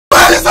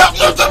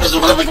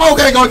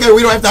Okay,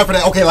 we don't have time for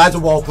that. Okay, Lonzo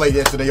Ball played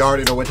yesterday. You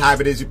already know what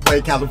time it is. He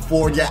played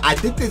California. I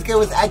think this game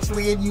was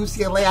actually in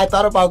UCLA. I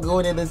thought about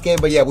going in this game,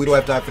 but yeah, we don't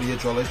have time for the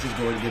intro. Let's just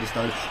go ahead and get it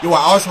started. Yo,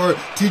 I also heard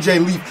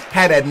TJ Leaf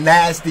had a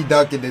nasty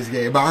dunk in this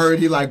game. I heard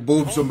he like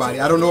boomed somebody.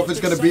 I don't know if it's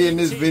gonna be in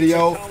this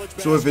video,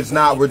 so if it's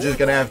not, we're just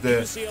gonna have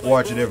to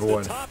watch it,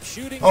 everyone.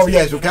 Oh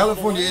yeah, so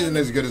California isn't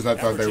as good as I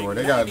thought they were.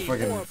 They got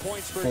fucking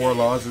 4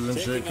 losses and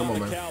shit. Come on,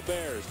 man.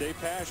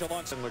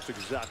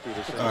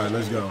 Alright,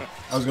 let's go.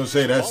 I was gonna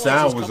say that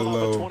sound was a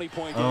little, I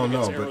don't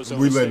know, but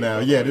we lit now.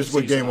 Yeah, this is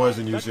what game was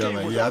in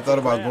UCLA. Yeah, I thought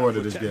about going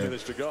to this game.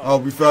 Oh,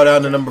 we fell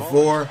down to number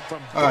 4.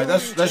 Alright,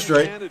 that's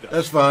straight.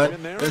 That's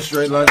fine. That's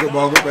straight. Lonzo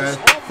Ball, go back.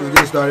 Let's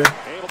get it started.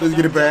 Let's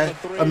get it back.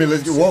 I mean,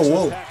 let's get,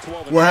 whoa.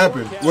 What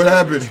happened? What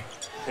happened?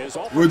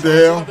 What the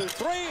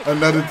hell?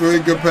 Another 3,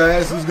 good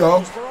pass. Let's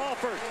go.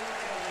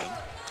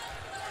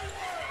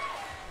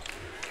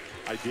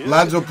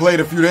 Lonzo played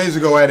a few days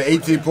ago, had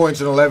 18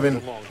 points and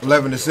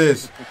 11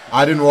 assists.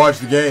 I didn't watch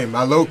the game.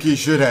 I low-key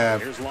should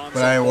have,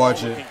 but I didn't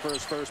watch it.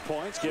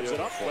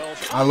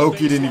 I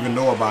low-key didn't even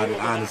know about it,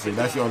 honestly.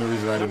 That's the only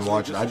reason I didn't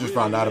watch it. I just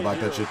found out about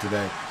that shit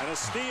today.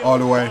 All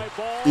the way.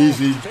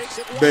 Easy.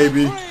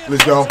 Baby.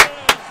 Let's go.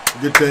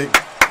 Good take.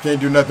 Can't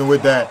do nothing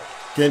with that.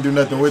 Can't do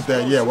nothing with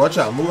that. Yeah, watch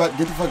out. Move out.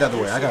 Get the fuck out the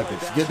way. I got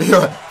this. Get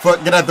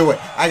out the way.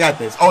 I got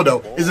this. Oh,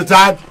 no. Is it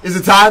time? Is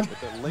it time?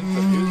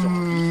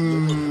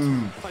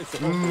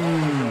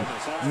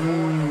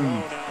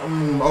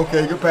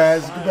 Okay, good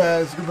pass, good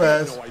pass, good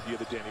pass. No idea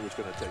that Danny was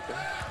going to take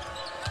that.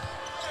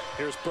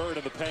 Here's Bird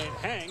in the paint,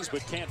 hangs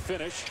but can't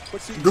finish.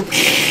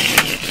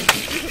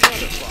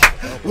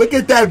 Look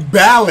at that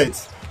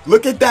balance.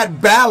 Look at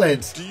that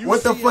balance.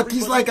 What the fuck?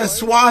 He's like a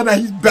swan.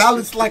 He's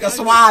balanced like a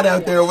swan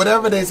out there,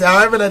 whatever they say.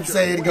 However that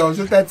saying goes.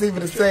 If that's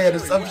even a saying or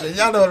some shit.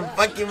 Y'all know what the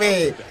fuck you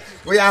mean.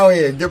 We out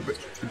here.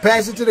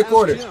 Pass it to the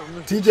corner.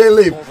 TJ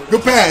Leaf.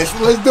 Good pass.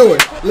 Let's do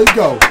it. Let's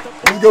go.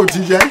 Let's go,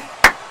 TJ.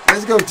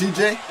 Let's go,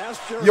 TJ.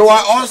 Yo,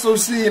 I also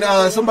seen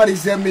somebody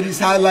sent me these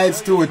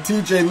highlights to a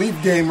TJ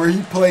Leaf game where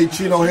he played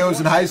Chino Hills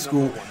in high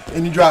school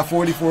and he dropped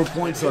 44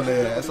 points on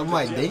their ass. I'm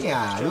like,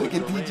 damn, look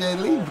at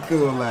TJ Leaf,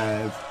 cool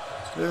ass.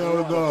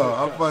 Hell no,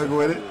 I'm fucking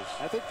with it.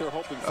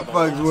 I'm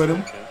fucking with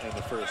him.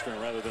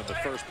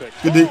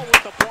 Good deep.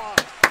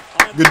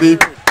 Good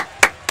deep.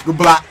 Good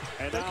block.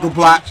 Good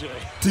block.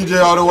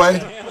 TJ all the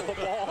way.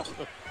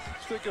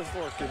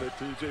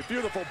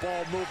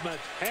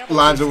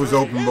 Lonzo was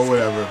open, but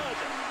whatever.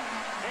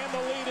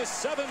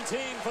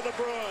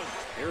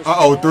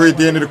 Uh-oh, 3 at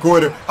the end of the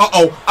quarter.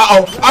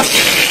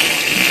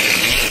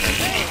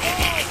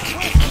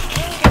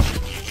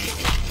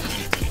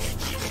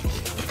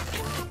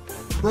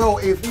 Bro,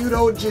 if you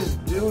don't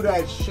just do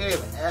that shit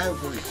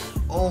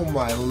oh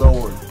my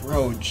lord,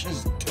 bro,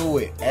 just do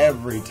it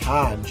every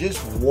time.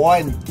 Just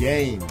one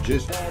game.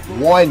 Just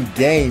one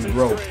game,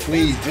 bro.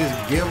 Please,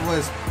 just give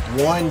us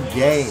one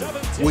game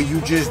where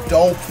you just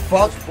don't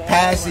fuck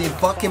passing,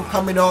 fuck him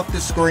coming off the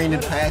screen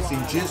and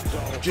passing. Just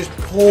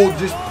pull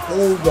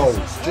those.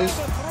 Just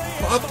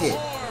fuck it.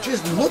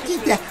 Just look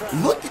at that.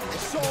 Look at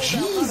that.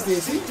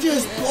 Jesus, he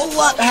just pull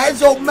up,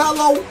 hands on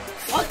Mello.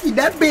 Fucking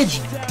that bitch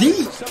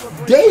deep.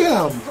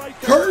 Damn.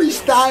 Curry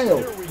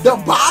style. The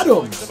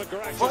bottoms.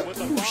 Fuck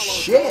you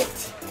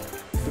shit.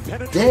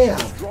 Damn.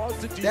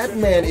 That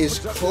man is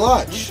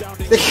clutch.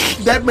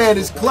 That man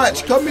is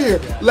clutch. Come here.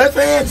 Left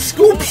hand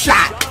scoop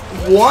shot.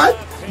 What?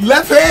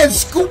 Left hand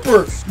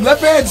scooper.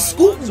 Left hand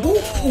scoop.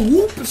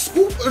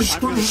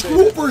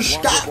 Scooper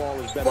shot.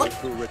 Fuck.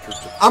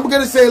 I'm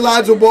gonna say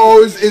Lonzo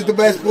Ball is the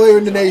best player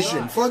in the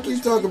nation. Fuck you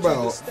talking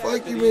about?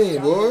 Fuck you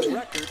mean, boy?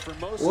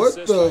 What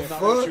the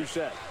fuck?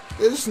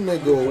 This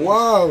nigga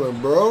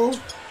wildin', bro.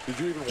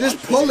 Just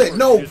pull it.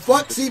 No,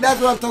 fuck. See, that's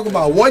what I'm talking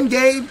about. One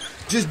game.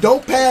 Just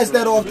don't pass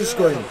that off the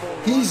screen.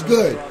 He's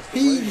good.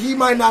 He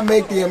might not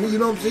make the, you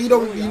know what I'm saying?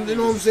 You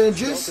know what I'm saying?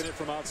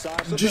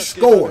 Just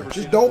score.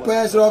 Just don't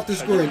pass it off the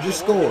screen. Just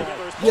score.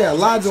 Yeah,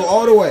 Lonzo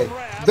all the way.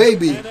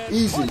 Baby,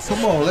 easy.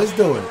 Come on, let's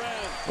do it.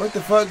 What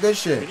the fuck, this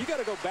shit?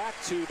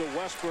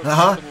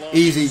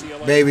 Easy,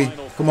 baby.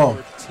 Come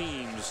on.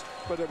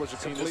 But it was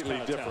completely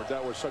different.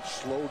 That was such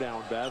slow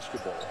down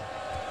basketball.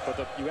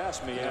 But you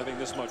asked me having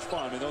this much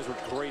fun. I mean, those were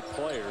great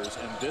players,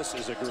 and this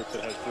is a group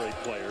that has great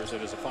players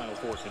and is a Final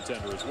Four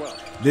contender as well.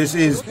 This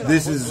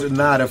is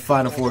not a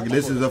Final Four.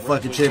 This is a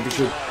fucking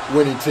championship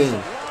winning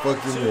team.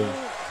 Fuck you, man.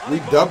 We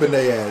dubbing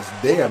their ass.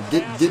 Damn,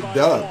 get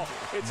dubbed.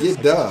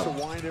 Get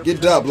dubbed.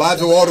 Get dubbed.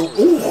 Lonzo all the.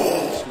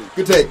 Ooh.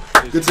 Good take.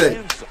 Good take.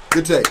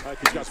 Good take.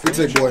 Good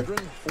take, boy.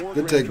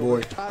 Good take,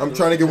 boy. I'm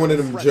trying to get one of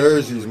them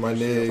jerseys, my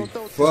nigga.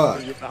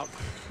 Fuck.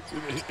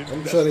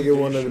 I'm trying to get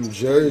one of them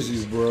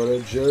jerseys, bro.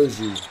 That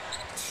jersey,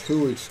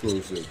 too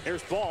exclusive.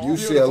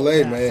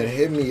 UCLA, man,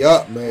 hit me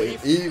up, man.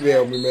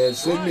 Email me, man.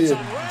 Send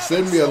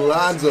me a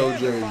Lonzo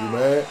jersey,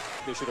 man.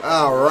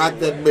 I'll rock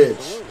that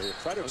bitch.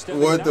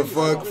 What the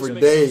fuck for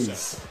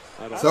days?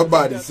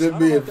 Somebody send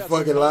me a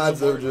fucking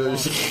Lonzo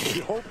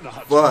jersey.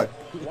 Fuck.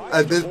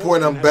 At this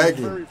point, I'm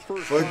begging.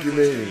 Fuck you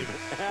mean?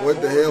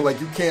 What the hell? Like,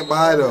 you can't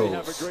buy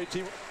those.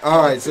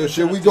 All right, so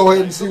should we go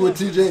ahead and see what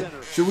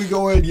TJ? Should we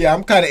go ahead? Yeah,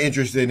 I'm kind of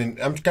interested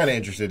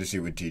to see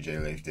what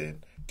TJ Leaf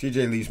did.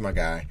 TJ Leaf's my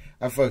guy.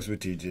 I fucks with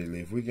TJ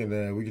Leaf. We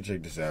can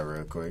check this out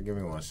real quick. Give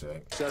me 1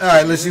 sec. All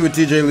right, let's see what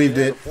TJ Leaf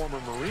did.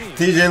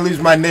 TJ Leaf's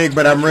my nigga,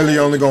 but I'm really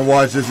only gonna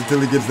watch this until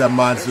he gets that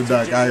monster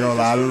dunk. I ain't gonna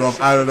lie. I don't know if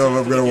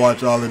I'm gonna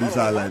watch all of these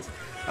highlights.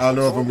 I don't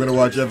know if I'm gonna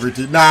watch every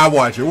TJ. Nah, I'll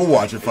watch it. We'll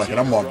watch it. Fuck it.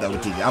 I'm off that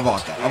with TJ. I'm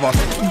off that.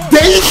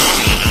 Damn!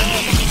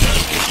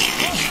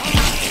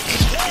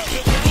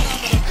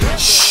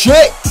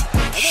 Shit!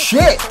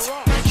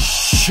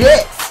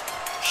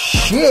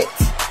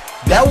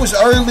 That was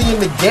early in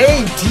the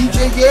game,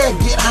 TJ. Yeah,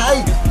 get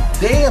hype.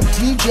 Damn,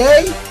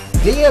 TJ.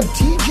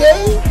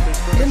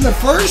 In the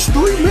first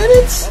 3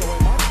 minutes.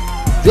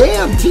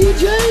 Damn,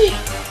 TJ.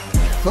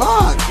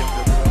 Fuck.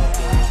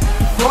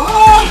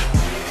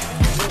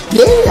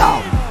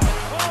 Damn.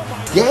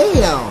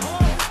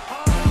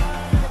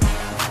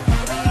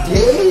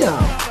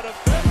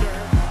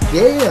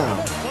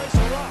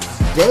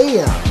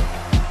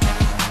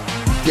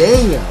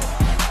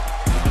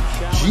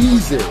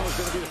 Jesus.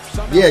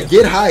 Yeah,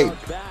 get hype.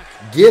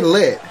 Get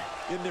lit.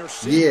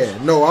 Yeah,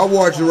 no, I'll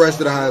watch the rest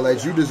of the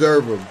highlights. You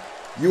deserve them.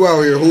 You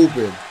out here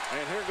hooping.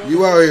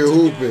 He out here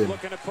hooping.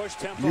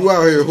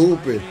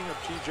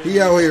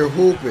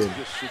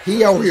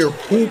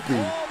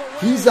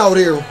 He's out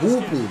here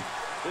hooping.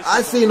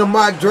 I seen a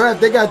mock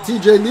draft. They got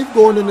TJ Leaf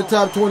going in the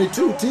top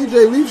 22.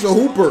 TJ Leaf's a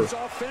hooper.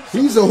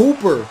 He's a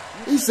hooper.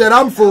 He said,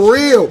 I'm for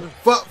real.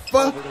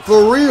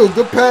 For real.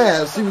 Good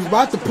pass. He was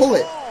about to pull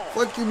it.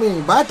 What you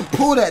mean? About to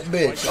pull that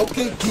bitch.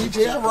 Okay,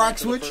 TJ, I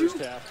rocks with you.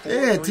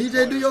 Yeah,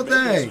 TJ, do your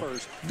thing.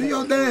 Do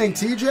your thing,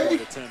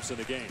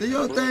 TJ. Do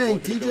your thing,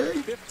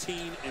 TJ.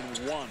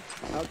 15-1.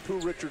 How'd Pooh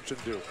Richardson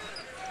do?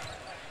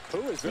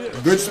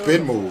 Good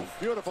spin move.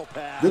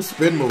 Good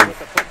spin move.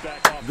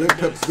 Good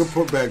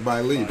putback by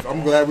Leaf.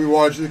 I'm glad we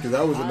watched it because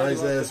that was a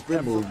nice ass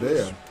spin move.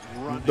 Damn.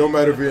 Don't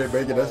matter if he ain't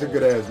making. That's a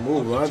good ass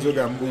move. Lonzo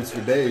got moves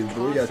for days, but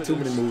we got too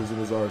many moves in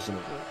his arsenal.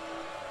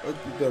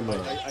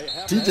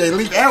 TJ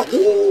Leaf out.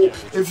 Ooh,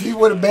 if he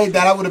would have made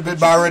that, I would have been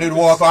about ready to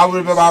walk. I would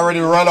have been about ready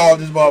to run off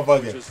this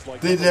motherfucker.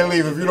 TJ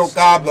Leaf, if you don't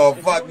calm the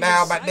fuck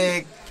now, my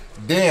nigga.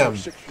 Damn,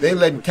 they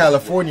letting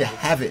California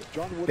have it.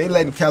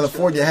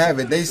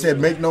 They said,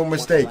 make no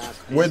mistake,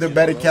 we're the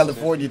better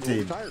California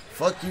team.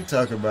 Fuck you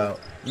talking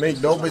about.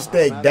 Make no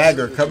mistake,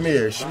 Dagger, come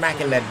here.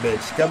 Smacking that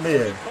bitch. Come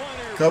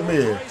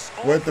here.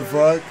 What the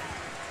fuck?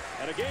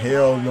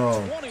 Hell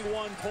no.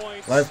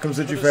 Life comes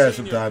at you fast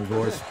sometimes,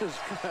 boys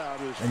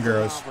and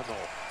girls.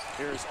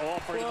 Here's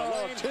Alford in the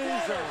lane.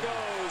 There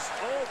goes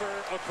over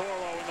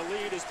Okoro, and the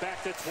lead is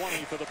back to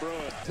 20 for the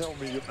Bruins. Tell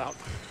me about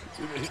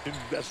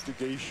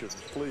investigation,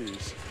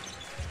 please.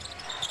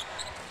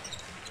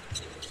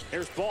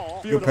 Here's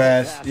ball. Good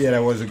pass. Yeah,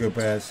 that was a good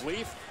pass.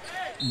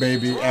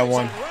 Baby, at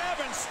one.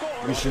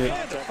 Good shit.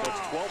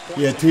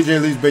 Yeah, TJ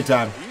Lee's big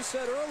time.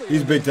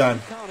 He's big time.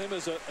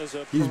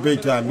 He's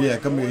big time. Yeah,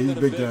 come here. He's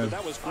big time.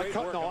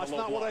 No, that's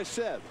not what I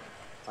said.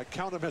 I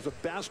count him as a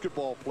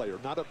basketball player,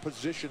 not a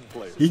position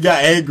player. He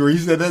got angry. He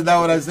said, that's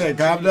not what I said.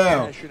 Calm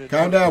down.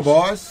 Calm down,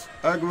 boss.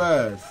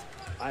 Ugly.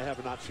 I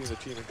have not seen a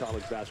team in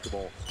college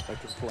basketball that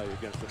can play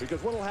against them.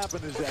 Because what will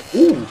happen is that...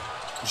 Ooh.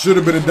 Should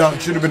have been a dunk.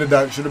 Should have been a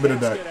dunk. Should have been a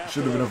dunk.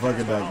 Should have been a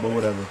fucking dunk. But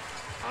whatever.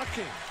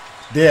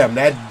 Damn,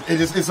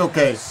 it's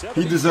okay.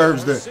 He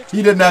deserves the...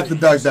 He didn't have to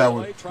dunk that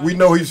one. We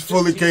know he's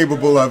fully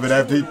capable of it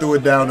after he threw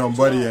it down on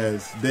Buddy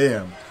ass.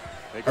 Damn.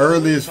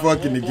 Early as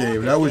fuck in the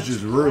game. That was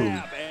just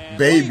rude.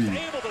 Baby.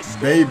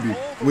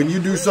 When you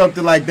do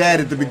something like that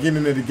at the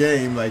beginning of the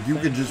game, like, you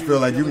can just feel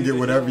like you can get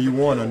whatever you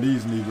want on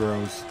these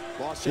Negroes.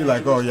 She's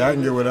like, oh yeah, I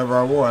can get whatever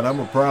I want. I'm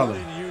a problem.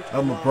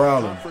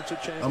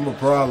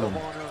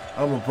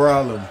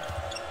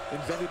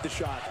 Invented the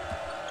shot.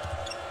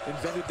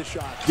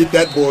 Get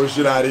that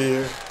bullshit out of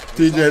here.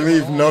 TJ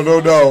Leaf, no.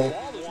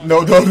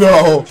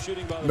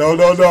 Send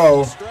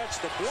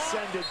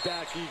it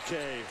back,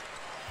 ɪ'ᴇ.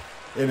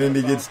 And then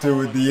he gets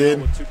two at the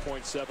end.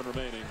 2.7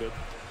 remaining, but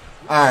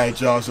Alright,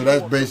 y'all, so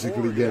that's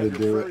basically gonna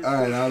do it.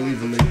 Alright, I'll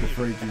leave a link to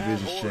Frankie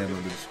Vision's channel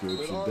in the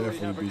description.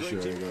 Definitely be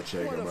sure to go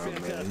check him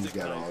out, man. He's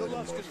got all of the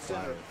most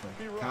fire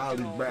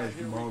college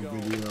basketball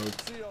videos.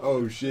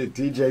 Oh shit,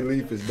 TJ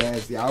Leaf is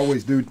nasty. I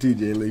always knew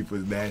TJ Leaf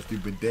was nasty,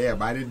 but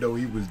damn, I didn't know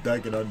he was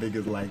dunking on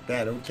niggas like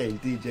that. Okay,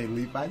 TJ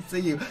Leaf, I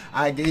see you.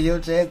 I gave you a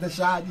chance to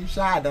shine. You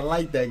shined. I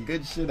like that.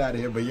 Good shit out of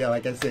here. But yeah,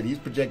 like I said, he's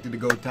projected to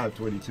go top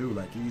 22.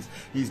 Like,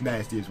 he's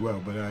nasty as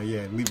well. But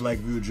yeah, leave a like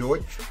if you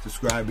enjoyed.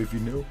 Subscribe if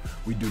you're new.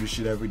 We do this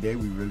shit every day.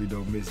 We really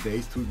don't miss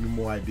days. Tweet me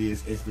more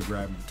ideas.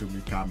 Instagram to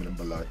me, comment them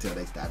below. Till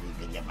next time, you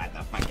can get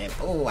motherfucking.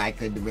 Oh, I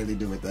couldn't really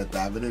do it that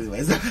time. But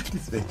anyways,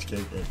 this bitch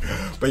came in.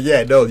 But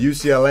yeah, no,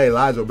 UCLA,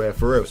 Lonzo, man,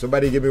 for real.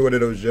 Somebody give me one of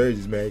those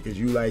jerseys, man, because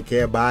you like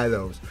can't buy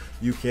those.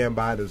 You can't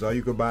buy those. All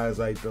you can buy is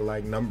like the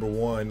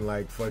 #1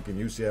 like fucking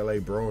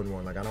UCLA Bruin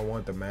one. Like, I don't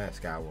want the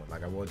mascot one.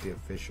 Like, I want the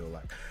official.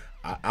 Like,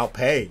 I'll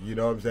pay. You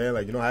know what I'm saying?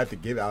 Like, you don't have to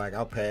give it. Like,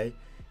 I'll pay.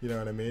 You know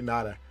what I mean?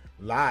 Not a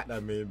lot, I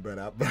mean, but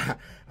I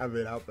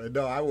will.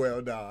 No,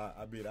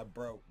 I mean, I'm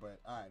broke, but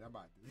all right, I'm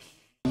out.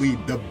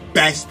 the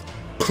best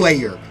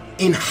player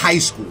in high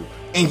school,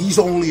 and he's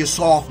only a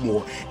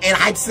sophomore. And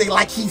I'd say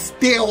like he's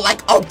still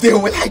like up there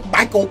with like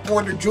Michael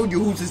Porter Jr.,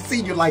 who's a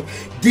senior. Like,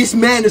 this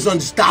man is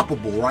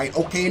unstoppable, right?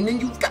 Okay, and then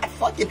you've got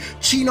fucking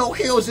Chino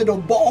Hills and the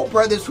Ball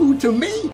brothers, who to me